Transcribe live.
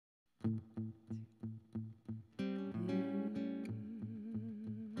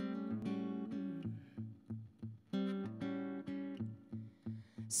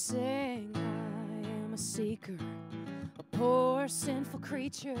Sing, I am a seeker, a poor sinful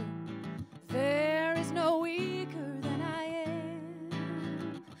creature. There is no weaker than I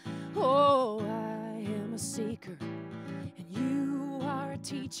am. Oh, I am a seeker, and you are a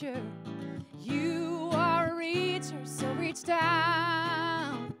teacher. You are a reacher, so reach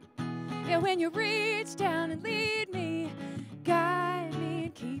down. Yeah, when you reach down and lead me, guide me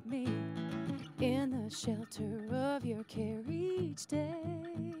and keep me in the shelter of your care each day.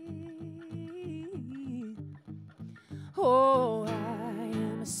 Oh, I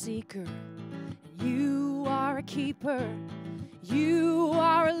am a seeker, and you are a keeper. You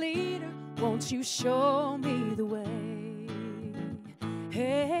are a leader, won't you show me the way?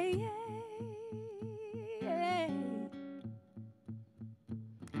 Hey, hey, hey.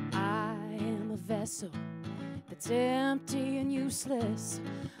 I am a vessel that's empty and useless.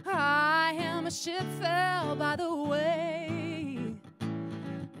 I am a ship fell by the way,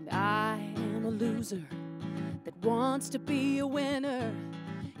 and I am a loser that wants to be a winner.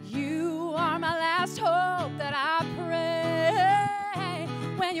 You are my last hope that I pray.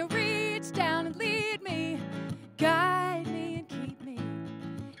 When you reach down and lead me, guide me and keep me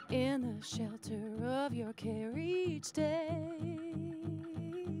in the shelter of your care each day.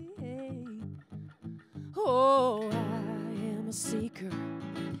 Oh, I am a seeker,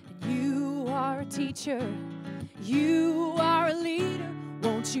 and you are a teacher. You are a leader,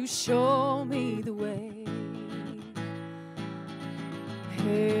 won't you show me the way?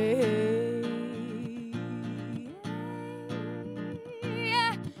 Hey,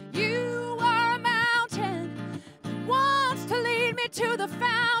 yeah, you are a mountain that wants to lead me to the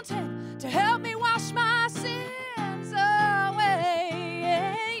fountain, to help me wash my sins away.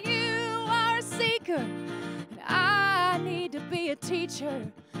 You are a seeker, and I need to be a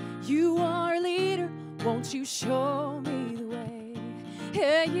teacher. You are a leader, won't you show me the way?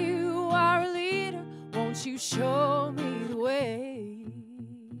 Yeah, you are a leader, won't you show me the way?